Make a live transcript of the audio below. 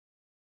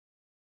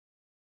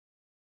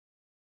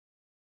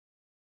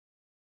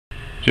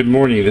Good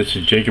morning, this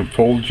is Jacob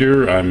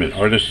Folger. I'm an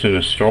artist and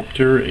a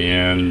sculptor,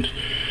 and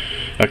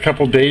a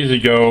couple days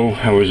ago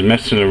I was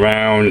messing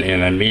around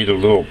and I made a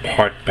little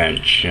park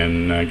bench,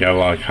 and I got a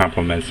lot of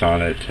compliments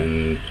on it,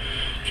 and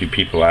a few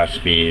people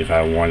asked me if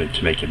I wanted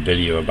to make a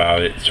video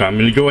about it. So I'm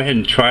going to go ahead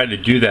and try to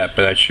do that,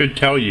 but I should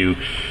tell you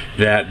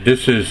that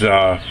this is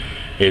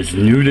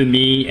new to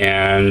me,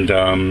 and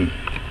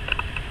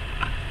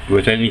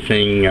with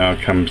anything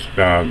comes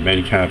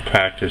any kind of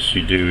practice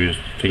you do,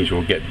 things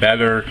will get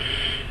better.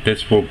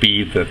 This will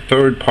be the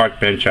third park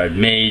bench I've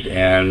made,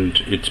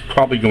 and it's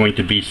probably going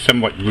to be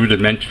somewhat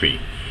rudimentary,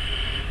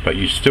 but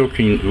you still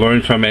can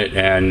learn from it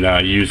and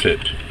use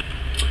it.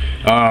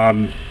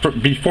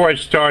 Before I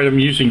start, I'm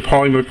using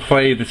Polymer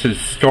clay. This is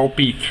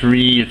Sculpey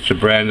 3. It's the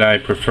brand I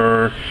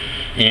prefer,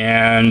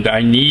 and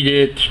I need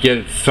it to get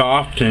it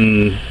soft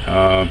and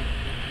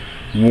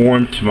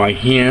warm to my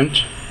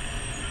hand.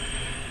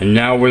 And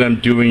now what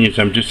I'm doing is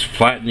I'm just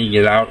flattening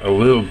it out a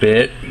little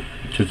bit,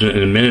 because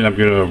in a minute I'm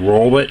going to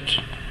roll it.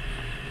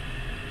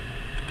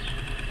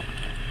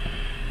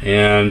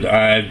 And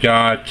I've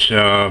got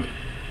a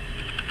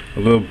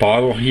little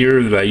bottle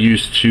here that I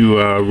use to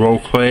roll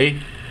clay.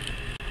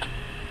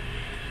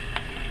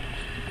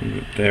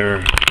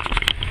 There,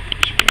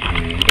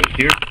 right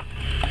here.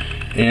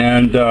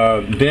 And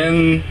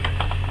then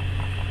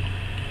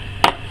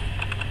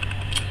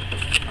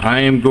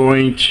I am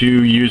going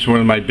to use one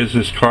of my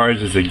business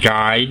cards as a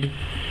guide,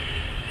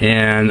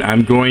 and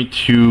I'm going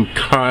to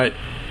cut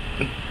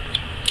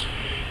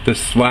the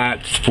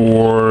slats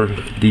for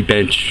the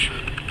bench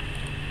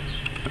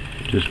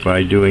just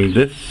by doing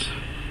this.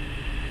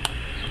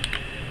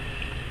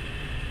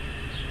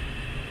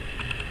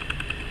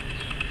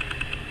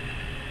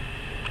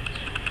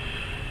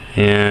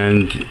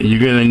 And you're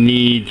going to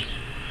need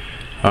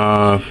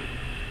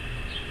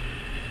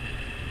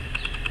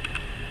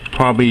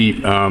probably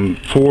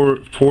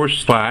four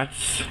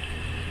slats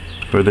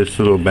for this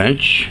little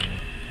bench.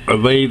 I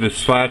lay the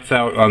slats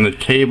out on the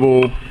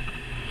table,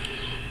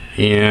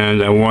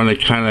 and I want to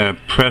kind of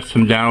press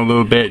them down a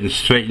little bit and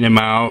straighten them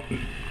out.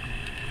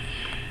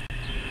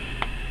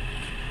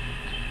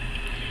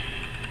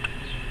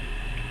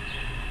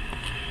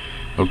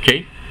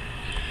 Okay,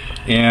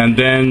 and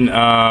then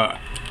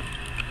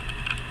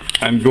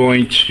I'm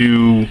going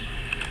to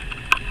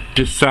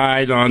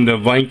decide on the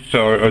length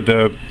or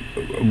the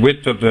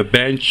width of the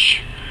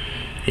bench,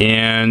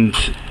 and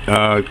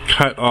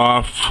cut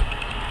off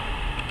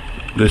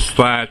the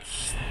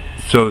slats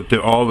so that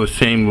they're all the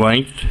same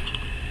length,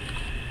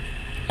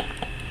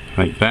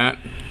 like that.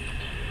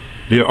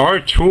 There are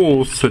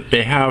tools that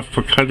they have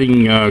for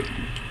cutting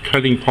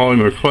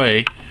polymer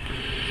clay,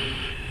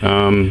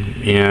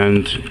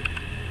 and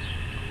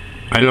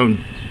I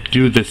don't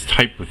do this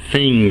type of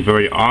thing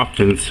very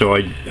often, so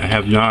I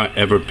have not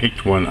ever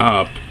picked one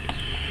up.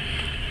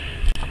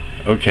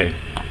 Okay,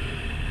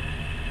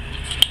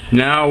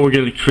 now we're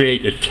going to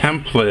create a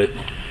template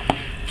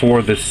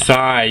for the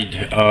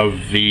side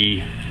of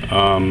the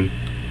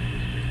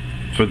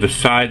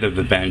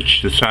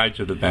bench, the sides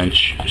of the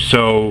bench.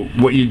 So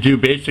what you do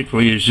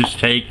basically is just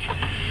take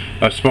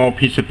a small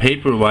piece of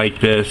paper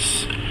like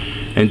this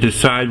and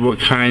decide what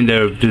kind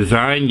of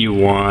design you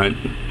want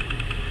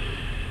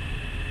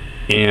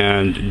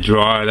and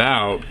draw it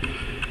out.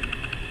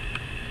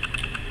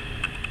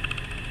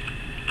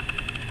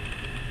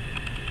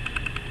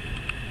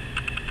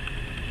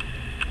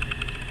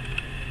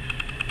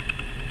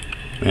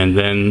 And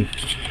then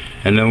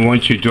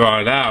once you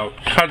draw it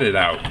out, cut it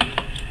out.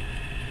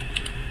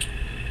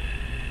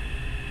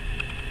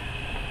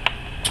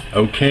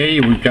 Okay,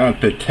 we've got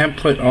the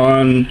template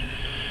on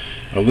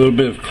a little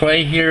bit of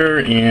clay here,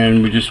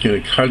 and we're just going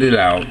to cut it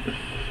out.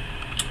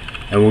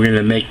 And we're going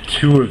to make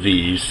 2 of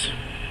these.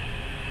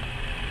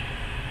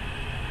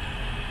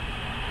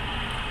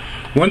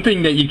 One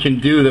thing that you can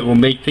do that will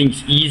make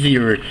things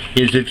easier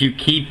is if you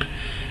keep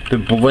the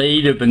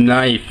blade of the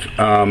knife,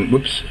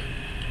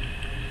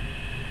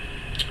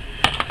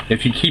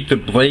 if you keep the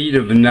blade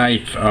of the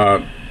knife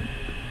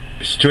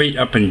straight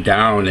up and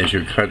down as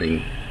you're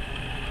cutting.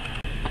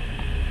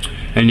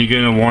 And you're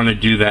going to want to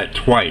do that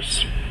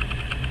twice.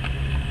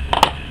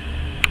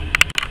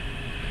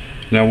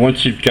 Now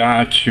once you've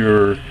got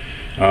your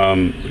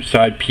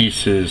side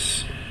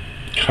pieces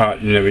cut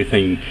and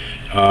everything,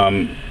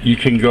 you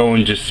can go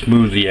and just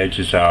smooth the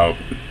edges out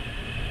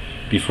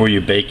before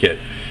you bake it,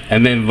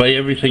 and then lay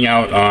everything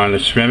out on a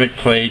ceramic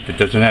plate that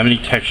doesn't have any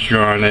texture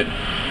on it.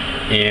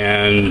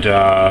 And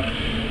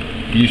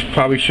you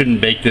probably shouldn't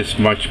bake this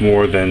much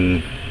more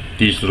than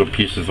these little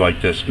pieces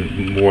like this,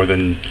 more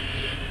than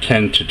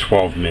 10 to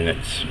 12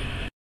 minutes.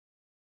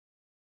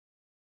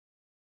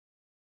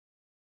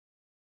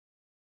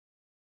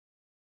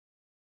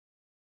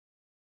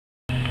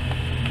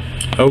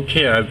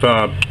 Okay, I've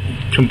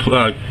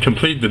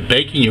completed the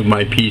baking of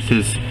my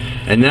pieces,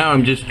 and now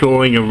I'm just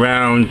going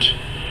around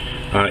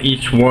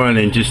each one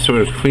and just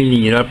sort of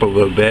cleaning it up a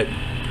little bit.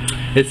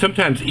 It's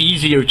sometimes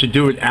easier to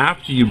do it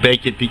after you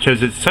bake it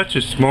because it's such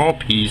a small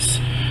piece.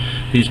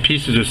 These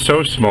pieces are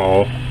so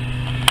small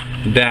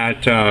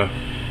that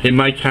it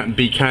might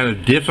be kind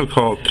of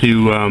difficult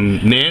to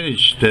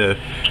manage the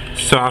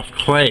soft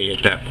clay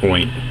at that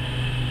point.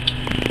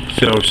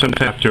 So some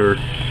after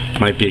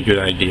might be a good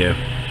idea.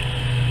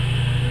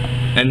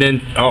 And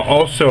then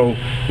also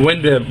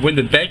when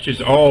the bench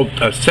is all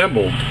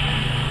assembled,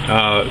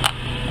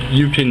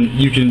 you can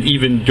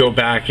even go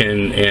back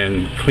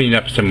and clean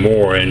up some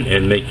more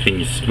and make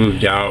things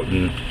smoothed out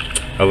and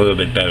a little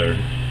bit better.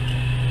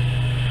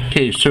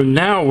 Okay, so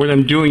now what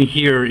I'm doing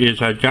here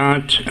is I've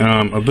got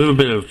a little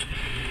bit of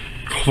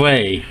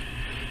clay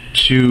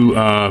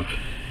to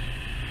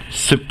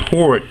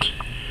support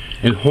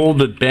and hold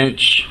the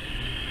bench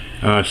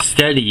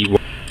steady.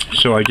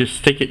 So I just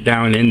stick it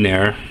down in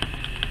there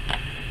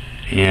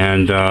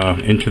and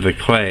into the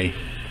clay,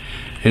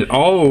 and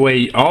all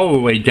the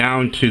way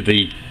down to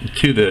the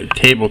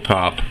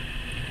tabletop.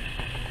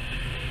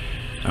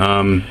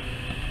 And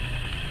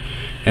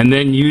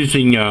then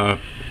using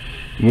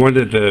one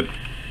of the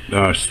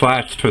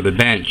slats for the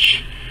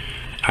bench,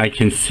 I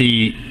can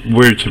see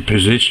where to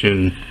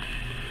position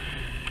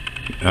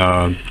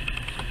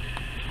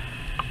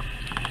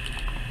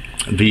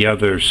the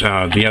other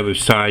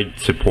side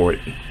support.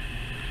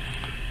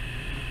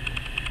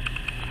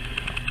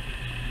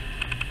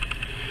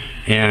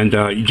 And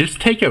you just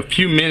take a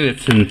few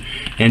minutes and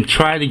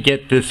try to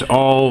get this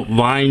all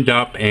lined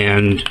up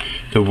and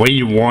the way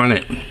you want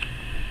it,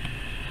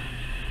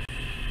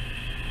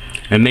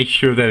 and make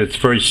sure that it's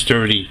very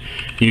sturdy.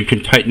 You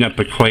can tighten up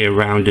the clay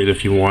around it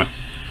if you want.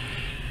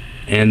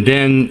 And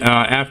then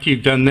after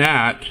you've done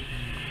that,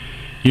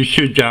 you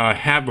should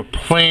have a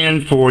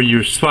plan for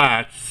your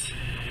slats,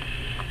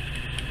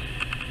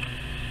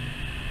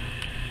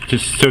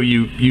 just so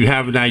you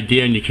have an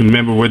idea and you can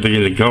remember where they're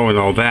going to go and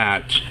all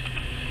that.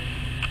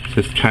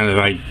 Just kind of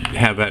I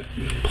have that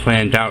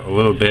planned out a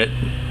little bit.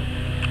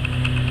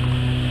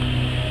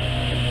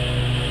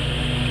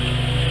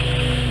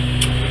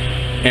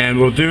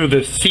 And we'll do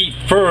the seat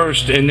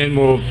first, and then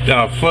we'll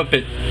flip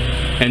it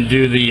and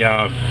do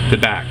the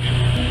back.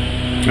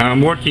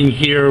 I'm working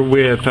here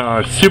with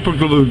super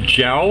glue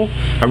gel.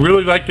 I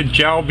really like the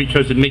gel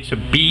because it makes a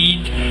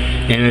bead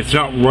and it's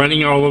not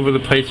running all over the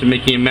place and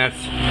making a mess.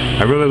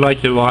 I really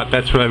like it a lot.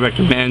 That's what I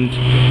recommend.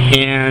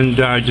 And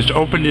just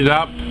open it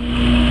up,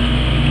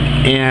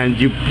 and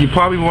you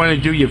probably want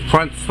to do your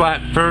front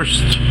slat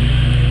first.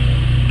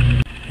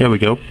 There we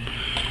go.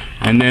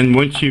 And then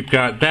once you've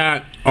got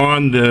that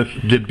on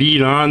the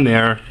bead on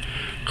there,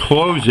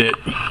 close it,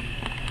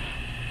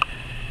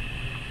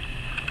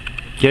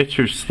 get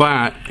your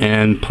slat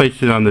and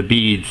place it on the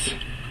beads,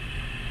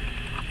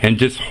 and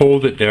just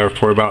hold it there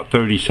for about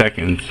 30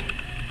 seconds.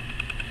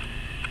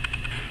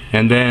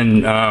 And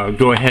then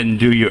go ahead and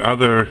do your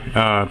other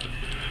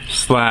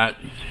slat.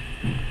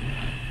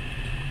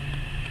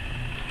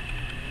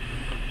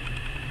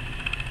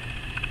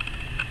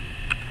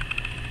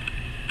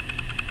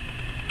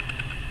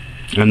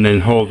 And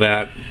then hold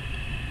that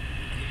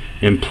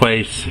in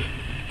place.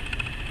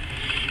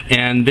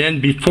 And then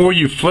before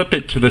you flip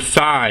it to the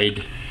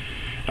side,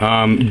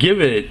 give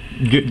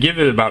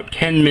it about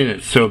 10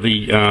 minutes, so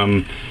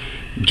the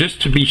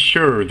just to be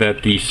sure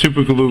that the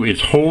super glue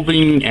is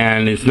holding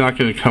and it's not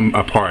going to come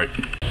apart.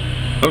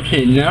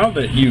 Okay, now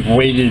that you've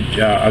waited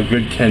a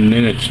good 10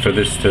 minutes for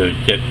this to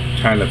get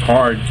kind of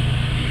hard,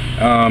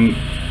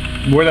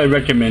 what I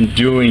recommend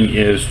doing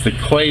is the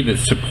clay that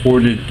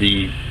supported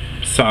the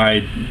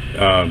side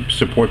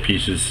support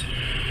pieces,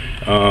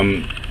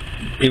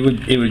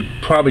 it would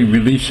probably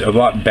release a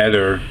lot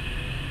better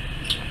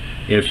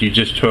if you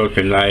just took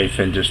a knife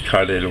and just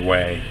cut it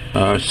away.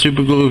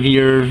 Super glue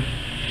here,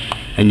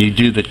 and you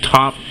do the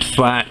top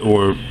slat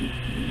or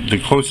the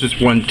closest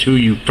one to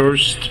you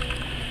first.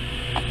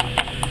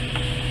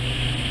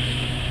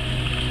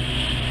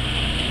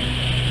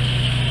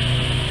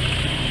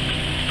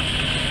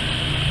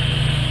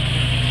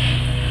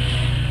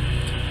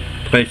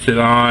 Place it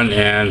on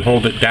and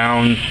hold it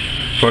down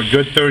for a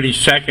good 30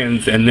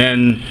 seconds, and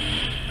then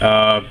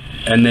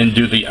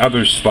do the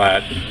other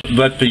slat.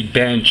 Let the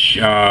bench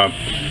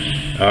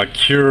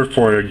cure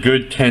for a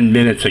good 10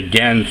 minutes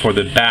again for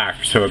the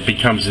back, so it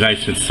becomes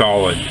nice and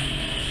solid.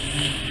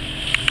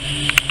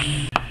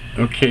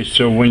 Okay,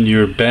 so when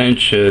your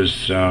bench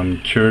is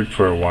cured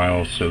for a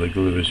while, so the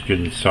glue is good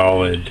and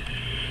solid,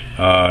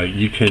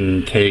 you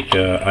can take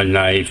a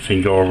knife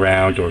and go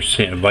around, or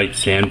light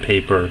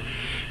sandpaper,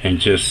 and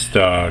just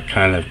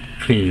kind of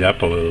clean it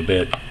up a little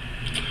bit.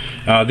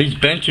 These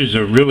benches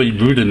are really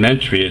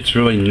rudimentary. It's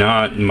really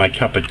not my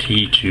cup of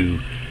tea to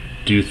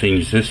do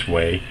things this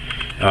way,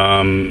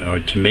 or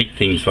to make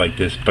things like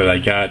this, but I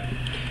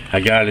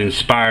got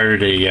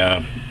inspired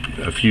a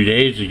few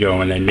days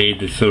ago, and I made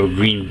this little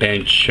green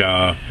bench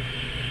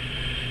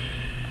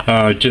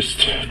just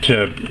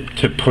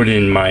to put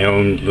in my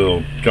own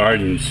little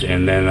gardens,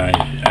 and then I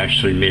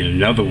actually made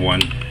another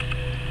one.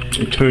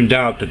 It turned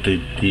out that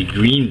the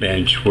green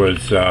bench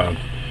was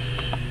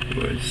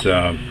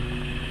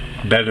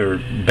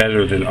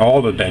better than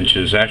all the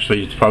benches.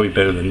 Actually, it's probably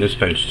better than this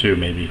bench too,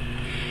 maybe.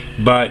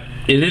 But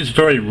it is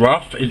very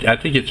rough. I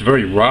think it's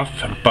very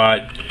rough,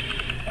 but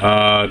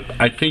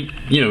I think,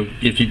 you know,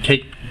 if you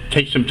take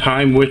some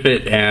time with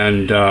it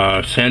and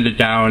sand it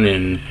down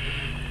and,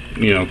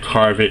 you know,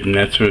 carve it and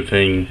that sort of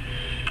thing,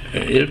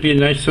 it'll be a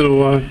nice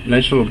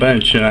little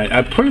bench. And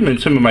I put them in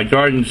some of my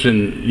gardens,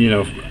 and, you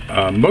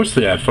know,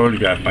 mostly I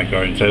photograph my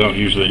gardens. I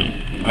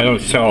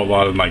don't sell a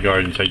lot of my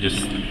gardens. I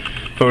just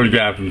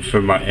photograph them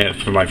for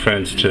my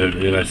friends to,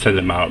 you know, send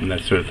them out and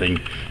that sort of thing.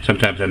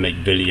 Sometimes I make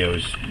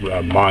videos,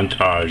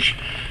 montage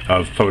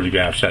of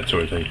photographs, that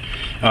sort of thing.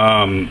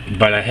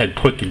 But I had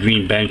put the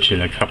green bench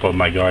in a couple of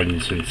my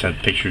gardens and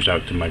sent pictures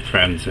out to my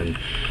friends, and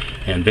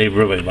they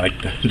really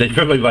liked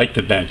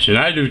the bench, and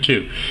I do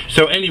too.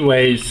 So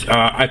anyways,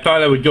 I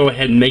thought I would go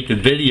ahead and make the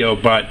video,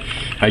 but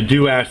I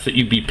do ask that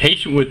you be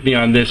patient with me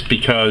on this,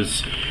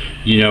 because,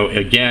 you know,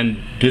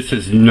 again, this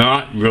is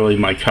not really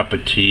my cup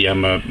of tea.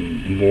 I'm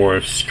more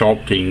of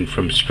sculpting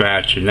from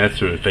scratch and that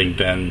sort of thing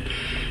than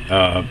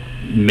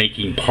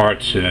making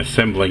parts and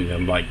assembling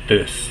them like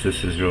this.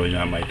 This is really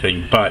not my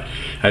thing. But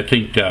I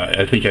think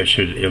I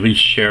should at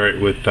least share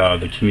it with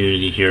the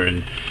community here,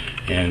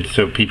 and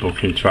so people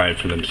can try it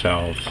for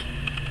themselves.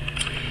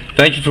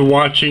 Thank you for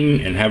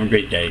watching, and have a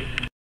great day.